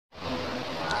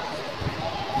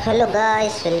Hello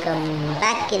guys, welcome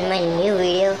back in my new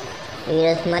video.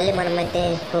 ఈరోజు మళ్ళీ మనమైతే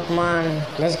పోకేమాన్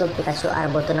లెట్స్ గో పికాచు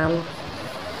ఆడబోతున్నాం.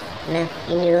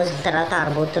 ఇన్ని రోజుల తర్వాత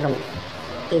ఆడబోతున్నాం.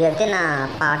 ఇదైతే నా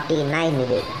పార్టీ 9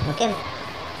 ఇది. ఓకే,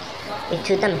 ఇది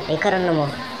చూద్దాం ఎక్కడ ఉన్నామో.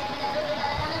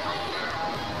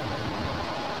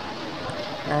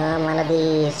 మనది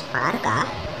స్పార్కా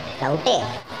డౌటే.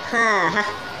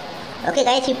 ఓకే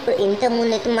గైస్, ఇప్పుడు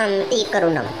ఇంతకుముందు అయితే మనం అయితే ఇక్కడ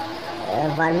ఉన్నాం.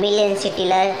 1 మిలియన్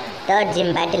సిటీలో థర్డ్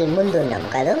జిమ్ బ్యాటిల్ ముందు ఉన్నాం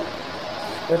కదా.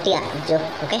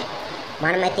 ఓకే,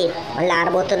 మనమైతే మళ్ళీ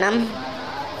ఆడబోతున్నాం.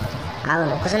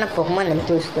 అవును, ఒకసారి నా పోకేమాన్ ఎంత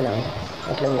చూసుకున్నాం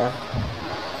ఎట్లుందో.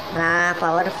 నా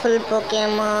పవర్ఫుల్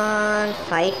పోకేమాన్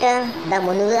ఫైటర్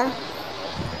ముందుగా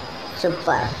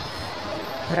సూపర్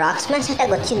రాక్ స్మాష్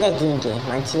అటాక్ వచ్చింది దీనికి,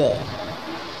 మంచిదే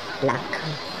లక్.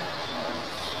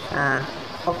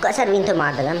 ఒక్కసారి వీంతో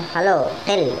మాట్లాడదాం. Hello,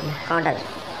 tell counter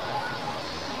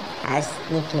as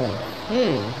Nick name.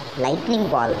 Lightning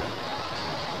ball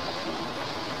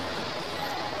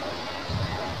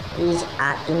is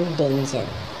are in danger.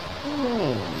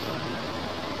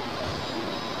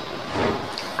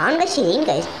 అవును గైస్, ఏం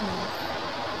గైస్,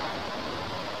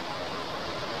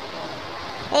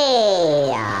 ఏ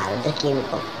యార్ ఉधर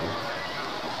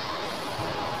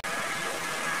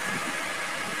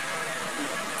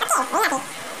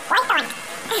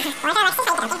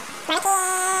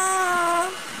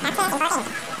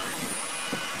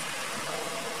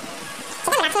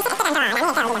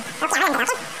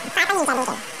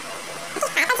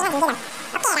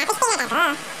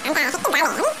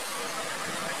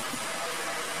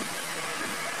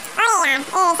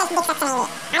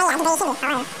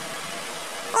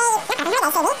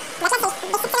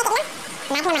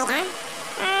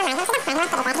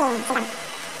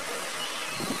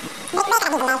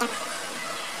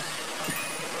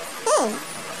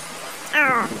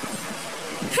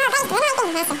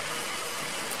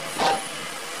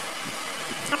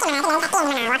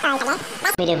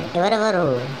మీరు ఎవరెవరు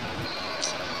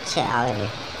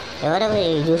ఎవరెవరు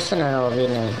చూస్తున్నారో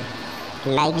వీళ్ళు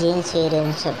లైక్ చేయండి, షేర్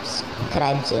అండ్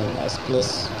సబ్స్క్రైబ్ చేయండి గైస్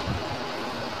ప్లీజ్.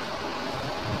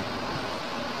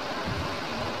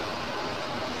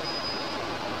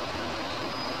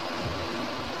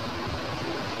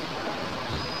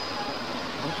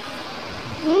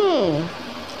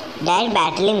 డాడీ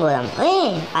బ్యాటిలింగ్ పోదాం.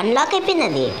 అన్లాక్ అయిపోయింది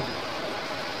అది.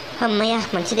 అమ్మయ్య,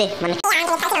 మంచిదే. మనకి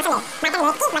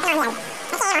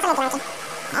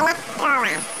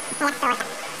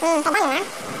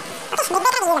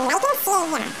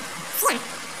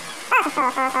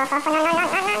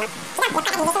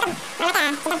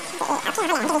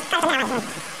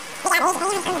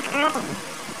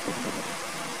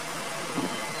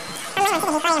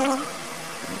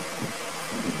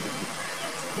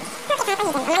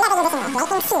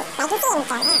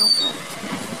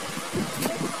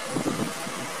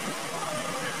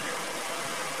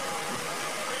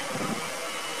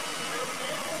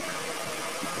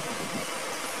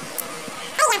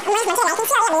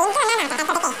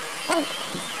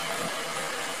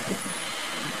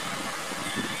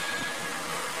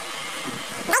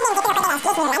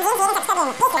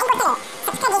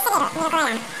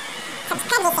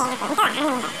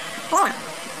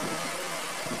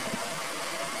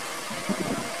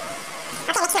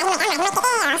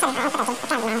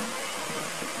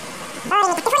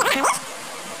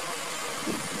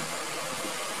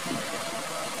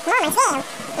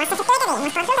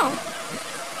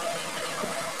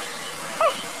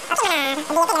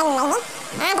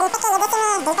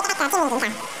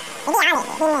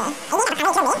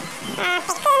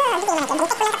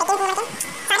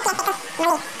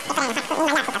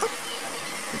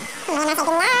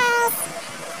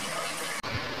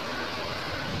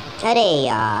అరే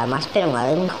యార్, మర్చిపోయాం కదా,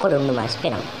 ఇంకొకటి ఉండు,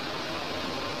 మర్చిపోయాం.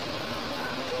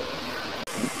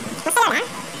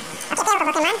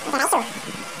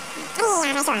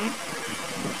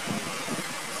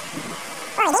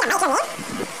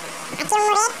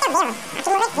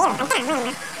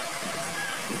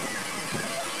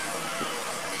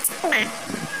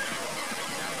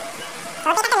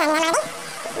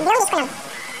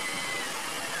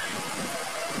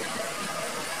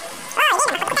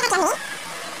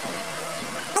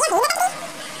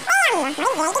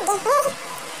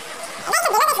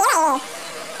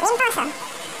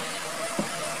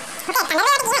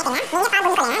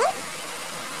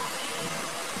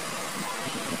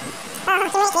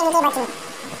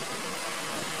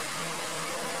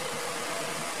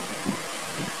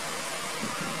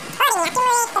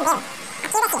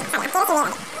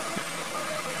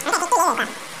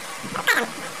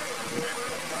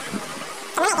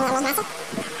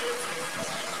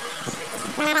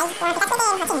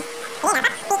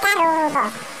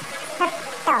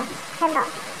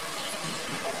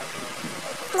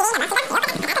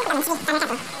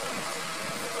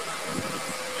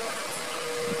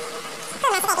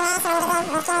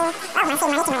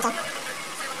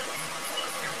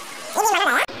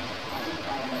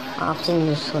 ఆప్షన్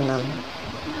చూసుకున్నాం.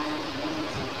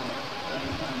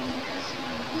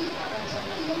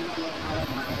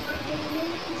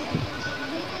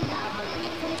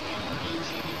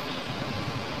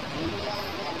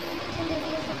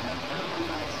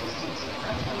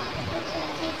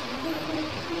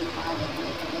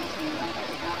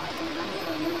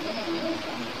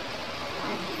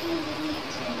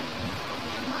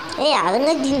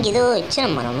 అదన్నా దీనికి ఏదో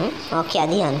ఇచ్చినాం మనం. ఓకే,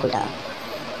 అది అనుకుంటా.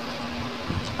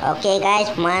 ఓకే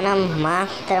గాయస్, మనం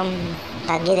మాత్రం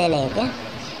తగ్గేదేలే. ఓకే,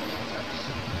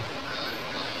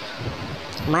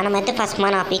 మనమైతే ఫస్ట్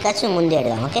మన పికాచు ముందు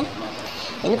పెడదాం. ఓకే,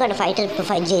 ఎందుకంటే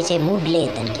ఫైట్ చేసే మూడ్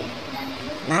లేదు దానికి.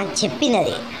 నాకు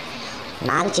చెప్పింది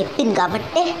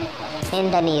కాబట్టి నేను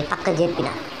దాన్ని పక్క చెప్పిన.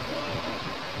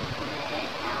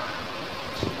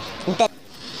 ఇంత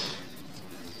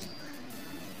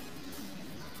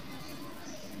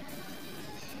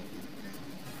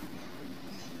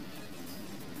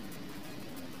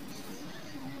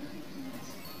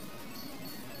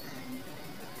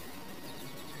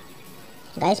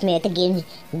గాయస్, మీరైతే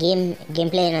గేమ్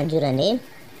ప్లే అయినా చూడండి.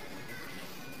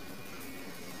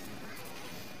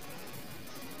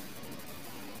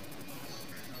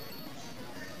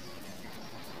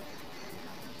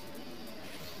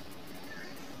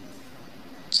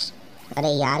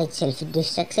 అరే యార్, సెల్ఫ్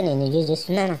డిస్ట్రక్షన్ నేను యూజ్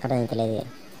చేస్తున్నా, నాకు అర్థమవుతలేదు.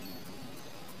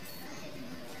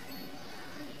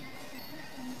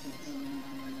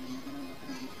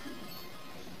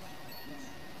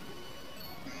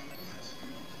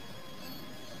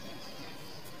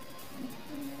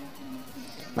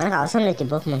 మనకు అవసరం లేదు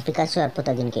ఇప్పుడు, మన పికాచు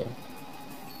సరిపోతుంది దీనికి.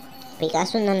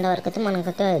 పికాచు ఉన్నంత వరకు అయితే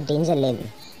మనకైతే డేంజర్ లేదు.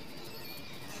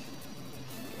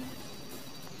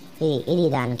 ఇది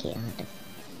దానికి అన్నట్టు.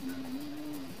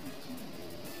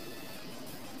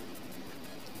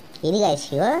 ఇది గైస్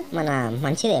మన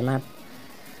మంచిదే,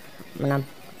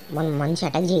 మనం మంచి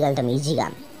అటాక్ చేయగలుగుతాం ఈజీగా.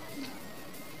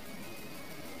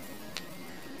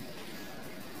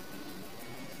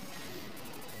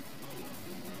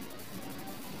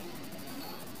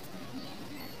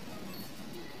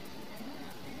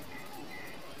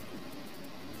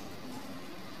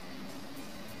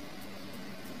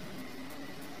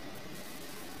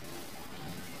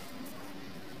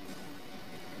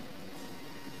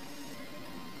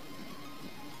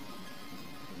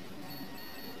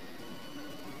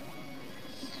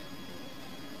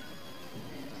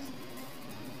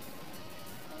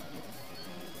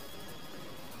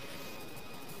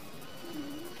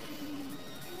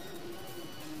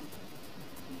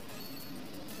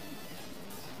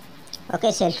 ఓకే,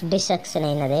 సెల్ఫ్ డిస్ట్రక్షన్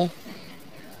అయినది.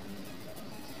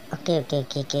 Okay okay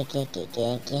okay okay okay okay okay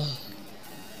okay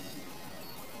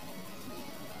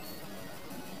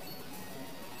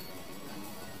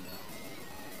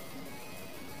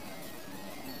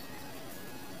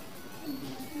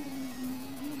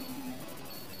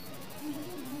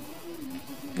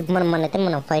ఇప్పుడు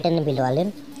మన ఫైటర్ని పిలవాలి.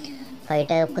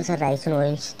 ఫైటర్ ఒక్కసారి రైస్ను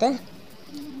ఊహించితే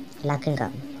లాక్ ఇంకా.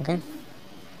 ఓకే,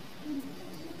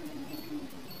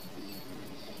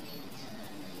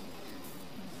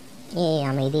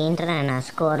 ఆమె ఇది ఏంటరా నా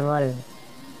స్కోర్ వరల్డ్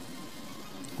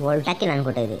టాకిల్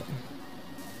అనుకుంటా ఇది.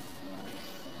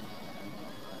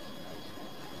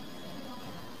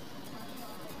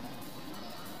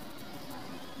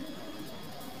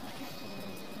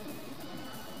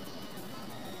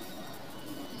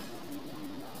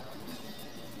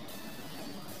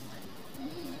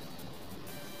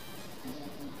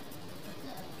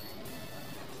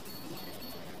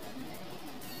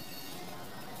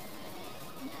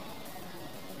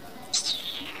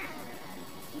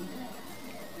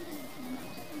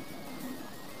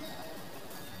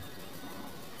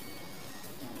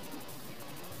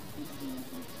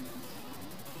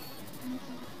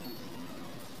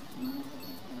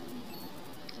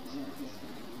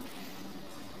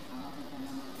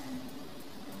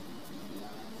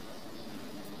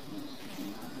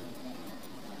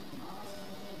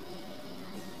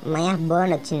 మయా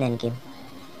బర్న్ వచ్చింది దానికి.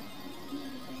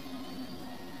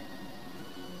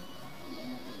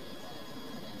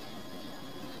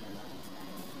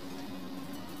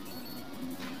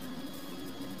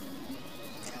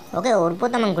 ఓకే,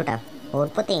 ఓడిపోతాం అనుకుంటా.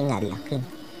 ఓడిపోతే ఏం కాదు, లక్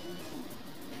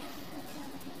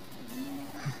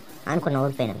అనుకున్నా,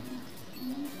 ఓడిపోయినాం.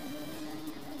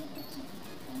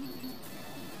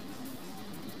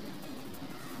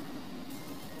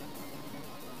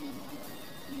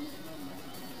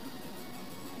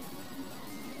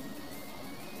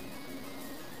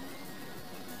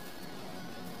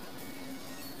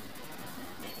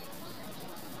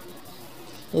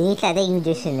 ఇది ఇట్లా అదే యూజ్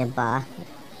చేసింది బా.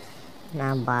 నా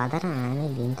బాధ అని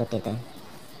దీంతో అయితే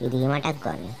ఇది ఏమటాక్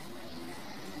కానీ.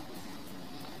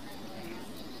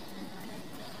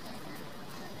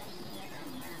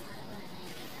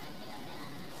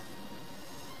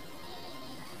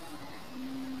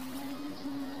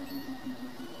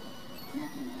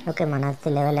 ఓకే మన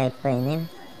లెవెల్ అయిపోయింది.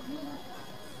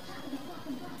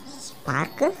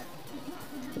 స్పార్క్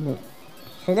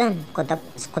చూద్దాం. కొత్త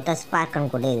కొత్త స్పార్క్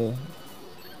అనుకుంటే ఇది.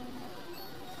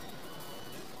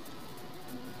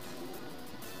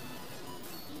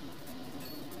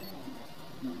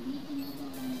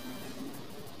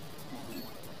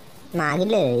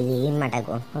 నాగిలేదు ఇది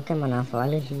ఏమటాకు. ఓకే మన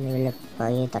ఫాల్ లెవెల్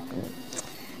పోయేటట్టు.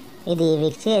 ఇది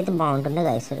విక్సీ అయితే బాగుంటుంది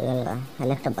గైస్ రియల్గా.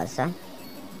 ఎలక్ట్రబస్సా,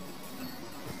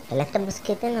 ఎలక్ట్రబస్కి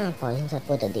అయితే నా పాయిజన్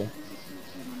సరిపోతుంది.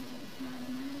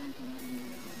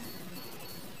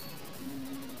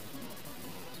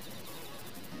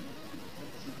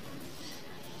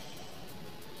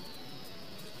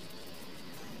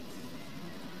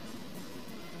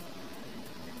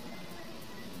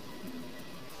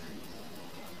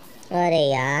 అరే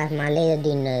యార్ మళ్ళీ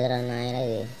దీన్ని నాయన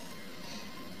ఇది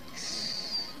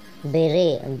బెర్రీ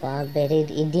బాగా బెర్రీ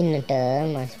ఇది తిన్నట్టు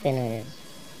మర్చిపోయినా.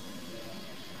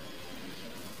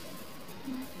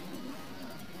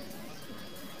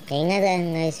 ఏం కదా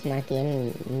గైస్ మాకు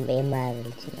ఏం బాగా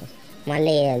తెలిసింది.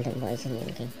 మళ్ళీ వెళ్తాం పాయిజన్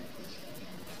దీనికి.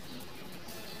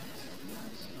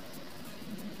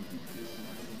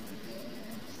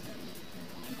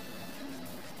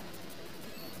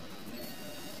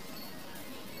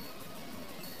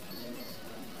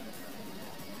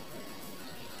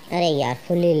 అరే యార్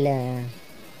ఫుల్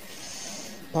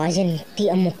పాయిజన్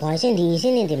అమ్మ పాయిజన్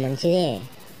తీసింది ఇది మంచిదే.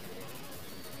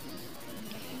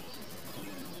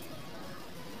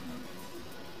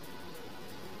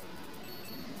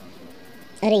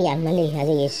 అరే యార్ మళ్ళీ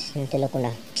అదే చేసి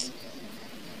తెలియకుండా.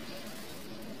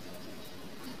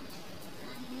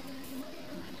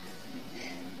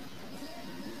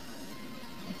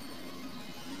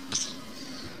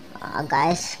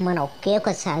 గాయస్ మనం ఒకే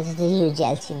ఒక సాధ్యత యూజ్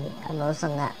చేయాల్సింది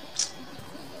అనవసరంగా.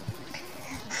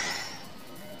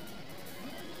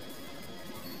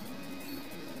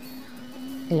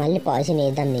 మళ్ళీ పాయిజన్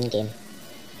వేద్దాం దీనికి.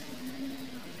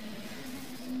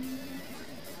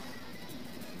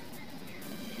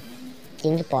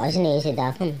 దీనికి పాయిజన్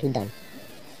వేసేదాకా చూద్దాం.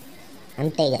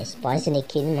 అంతే గైస్ పాయిజన్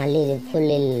ఎక్కింది. మళ్ళీ ఇది ఫుల్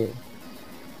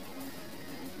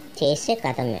చేస్తే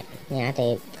కథమే. నేనైతే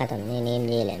కథం, నేనేం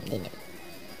చేయలేను దీన్ని.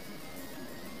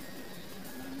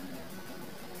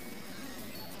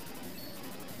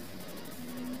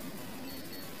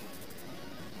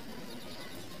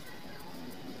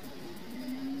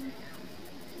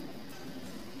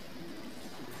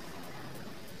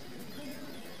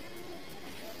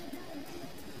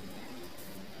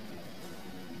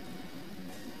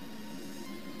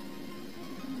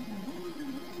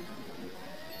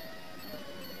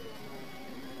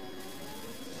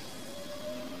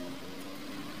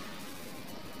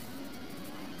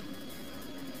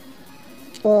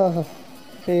 ఓహో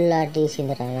ఫుల్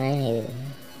తీసింది రా నాయన.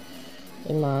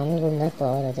 ఇది మామూలుగా ఉందా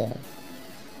పవర్ అది.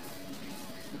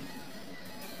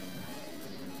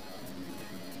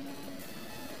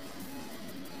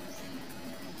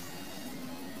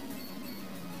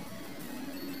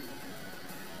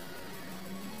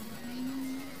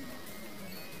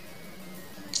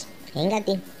 ఏం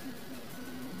కాదు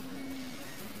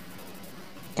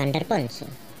థండర్ పంచ్.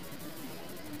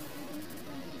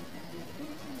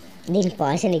 దీనికి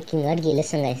పాయిజన్ ఎక్కింది కాబట్టి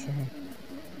గెలుస్తాం గైస్.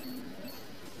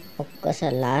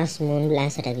 ఒక్కసారి లాస్ట్ మూన్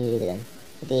బ్లాస్ట్ అటాక్ చూద్దాం.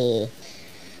 ఇది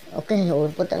ఓకే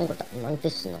ఓడిపోతాం అనుకుంటా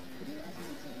అనిపిస్తున్నాం.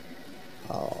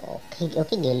 Okay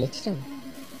okay గెలిచినాం.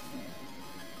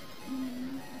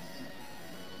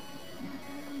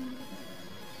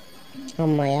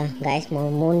 అమ్మాయ గాయస్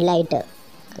మూన్ లైట్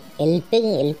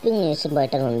హెల్పింగ్ చేసి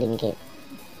బెటర్ ఉంది దీనికి.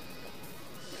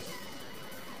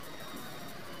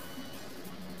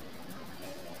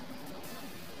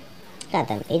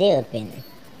 కథం ఇదే ఓడిపోయింది.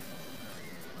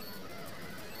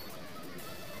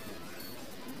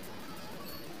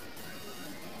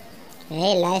 ఏ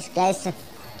లైస్ గైస్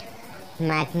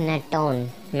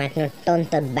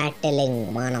మ్యాగ్నెటోన్తో బ్యాటిలింగ్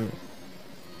మనం.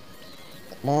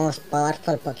 Most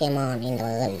powerful పొకేమాన్ in the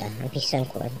world అనిపిస్తుంది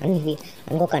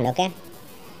అనుకోకండి. ఓకే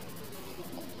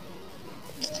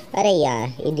అరే యా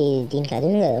ఇది దీనికి అది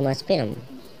ఉంది కదా మర్చిపోయినాం.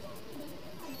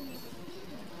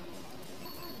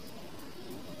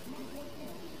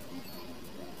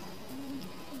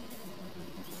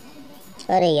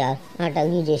 అరే యా అటాక్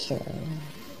యూజ్ చేసింది.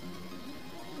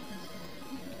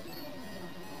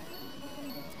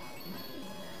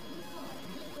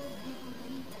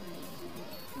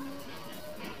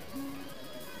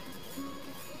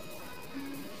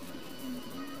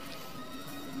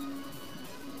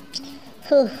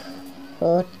 ఓ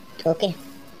ఓకే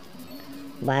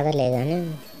బాధ లేదని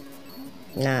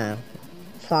నా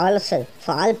ఫాల్ వస్తుంది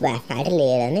ఫాల్ బ్యాటిల్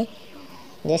లేదని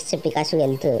జస్ట్ పికాసు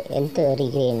హెల్త్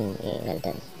రీగెయిన్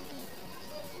వెళ్తాను.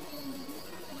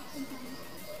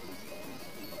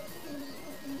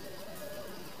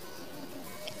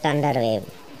 Thunder wave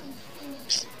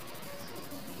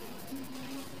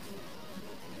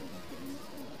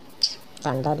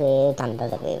thunder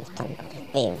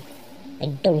wave I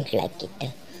don't like it.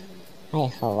 I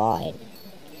avoid.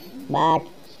 But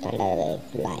thunder wave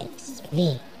likes me.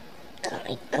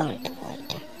 I can't avoid.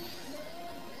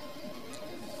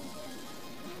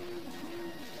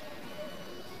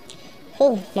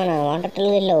 మన వాటర్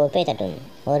టెలివిజన్లో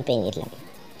ఓడిపోయింది ఇట్లా.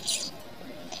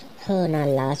 నా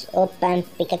లాస్ట్ ఓపెన్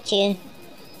పికాచు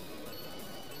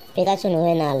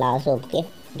నువ్వే నా లాస్ట్ ఓప్కి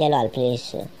గెలవాలి ప్లీజ్,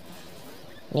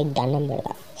 నీకు దండం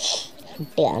పెడతా.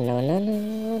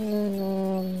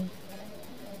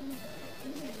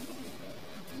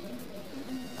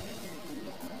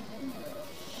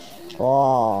 ఓ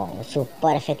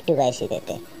సూపర్ ఎఫెక్టివ్గా వేసి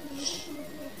ఇదైతే.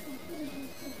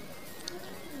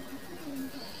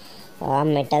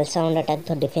 మెటల్ సౌండ్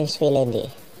అటాక్తో డిఫెన్స్ ఫెయిల్ అయింది.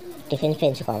 డిఫెన్స్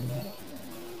పెంచుకోండి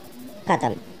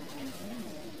కథం.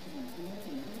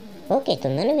 ఓకే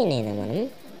తొందరనే విన్ అయినా మనం.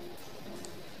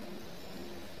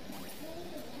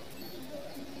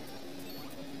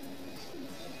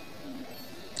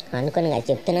 అనుకోని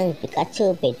చెప్తున్నాను పికాచు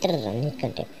బెటర్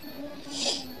అన్నిటికంటే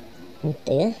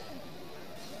అంతే.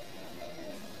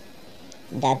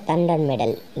 The thunder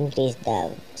medal increase the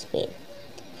speed.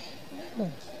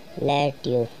 Let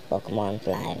you Pokemon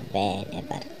fly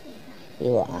whenever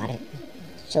you are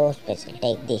so special.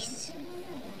 Take this.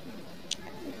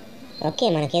 Okay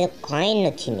మనకేదో కాయిన్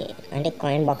వచ్చింది, అంటే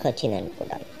కాయిన్ బాక్స్ వచ్చింది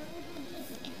అనుకుంటాను.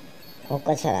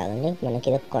 ఒక్కసారి ఆగండి,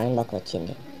 మనకేదో కాయిన్ బాక్స్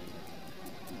వచ్చింది.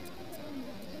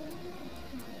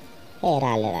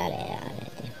 రాలే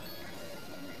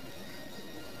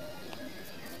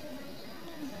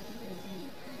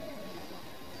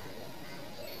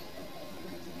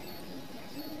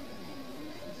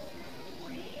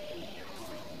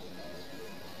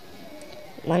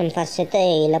మనం ఫస్ట్ అయితే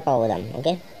ఇలా పోదాం.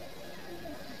 ఓకే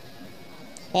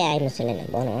ఐదు ముసలేనా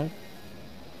బాగున్నా.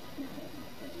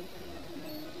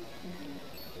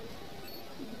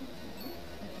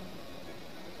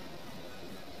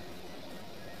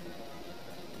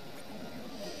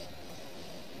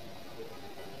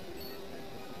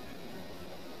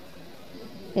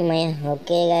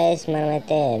 ఓకే గైస్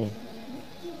మనమైతే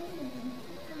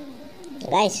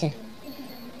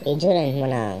ఇది చూడండి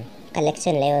మన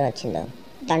కలెక్షన్లో ఏమైనా వచ్చిందో.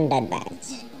 థండర్ బ్యాచ్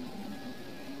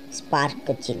స్పార్క్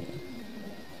వచ్చింది.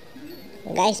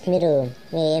 మీరు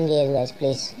ఏం చేయదు గైస్,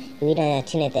 ప్లీజ్ వీడియో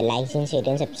నచ్చినైతే లైక్ చేయండి, షేర్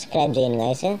చేయండి, సబ్స్క్రైబ్ చేయండి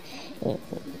గైస్.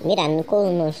 మీరు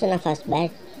వస్తున్న ఫస్ట్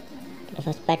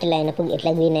బ్యాటిల్ అయినప్పుడు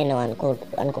ఎట్లా విన్ అయినా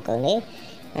అనుకోకండి.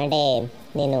 అంటే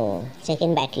నేను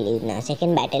సెకండ్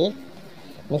బ్యాటిల్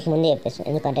మీకు ముందే చెప్పేస్తాను,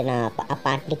 ఎందుకంటే నా ఆ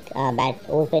పార్ట్ని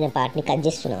ఓడిపోయిన పార్ట్ని కట్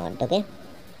చేస్తున్నాను అంటే. ఓకే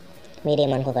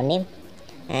మీరేమనుకోకండి.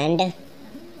 అండ్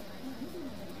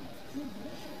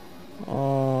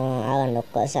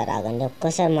ఆగండి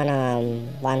ఒక్కసారి మన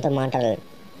వాంతో మాట్లాడాలి.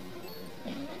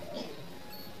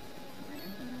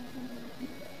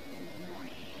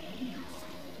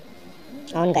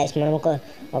 అవును గైస్ మనం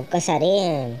ఒక్కసారి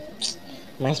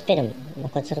మర్చిపోయాం,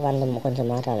 ఒక్కసారి వాళ్ళు కొంచెం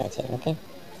మాట్లాడాలి. ఓకే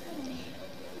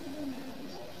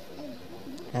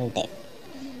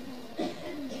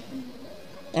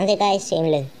అంతే గైస్, ఏం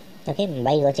లేదు. ఓకే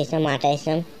బయటకు వచ్చేసినాం,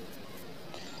 మాట్లాడేసినాం.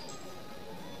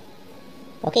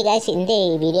 ఓకే గైస్ ఇంతే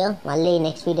ఈ వీడియో. మళ్ళీ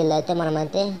నెక్స్ట్ వీడియోలో అయితే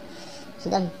మనమైతే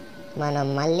చూద్దాం. మనం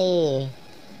మళ్ళీ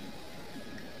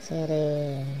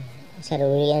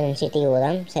సరూడియన్ సిటీకి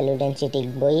పోదాం. సరూడియన్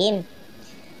సిటీకి పోయి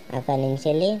అక్కడి నుంచి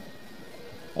వెళ్ళి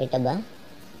ఎటబ్బా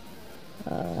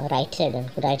రైట్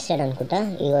సైడ్ అనుకుంటా.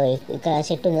 ఇగో ఇక్కడ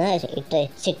చెట్టు ఉందా,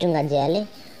 చెట్టును కట్ చేయాలి.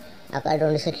 అక్కడ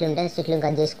 2 సెట్లు ఉంటాయి, చెట్లను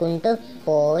కట్ చేసుకుంటూ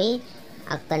పోయి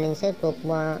అక్కడి నుంచి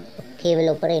కేవ్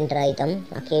లోపల ఎంటర్ అవుతాం.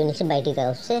 ఆ కేవ్ నుంచి బయటికి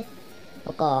వస్తే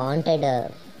ఒక haunted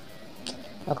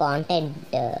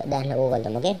దాంట్లో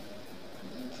పోగలుగుతాం. ఓకే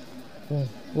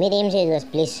మీరేం చేయదు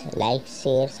please like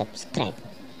share subscribe.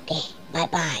 Okay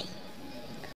bye.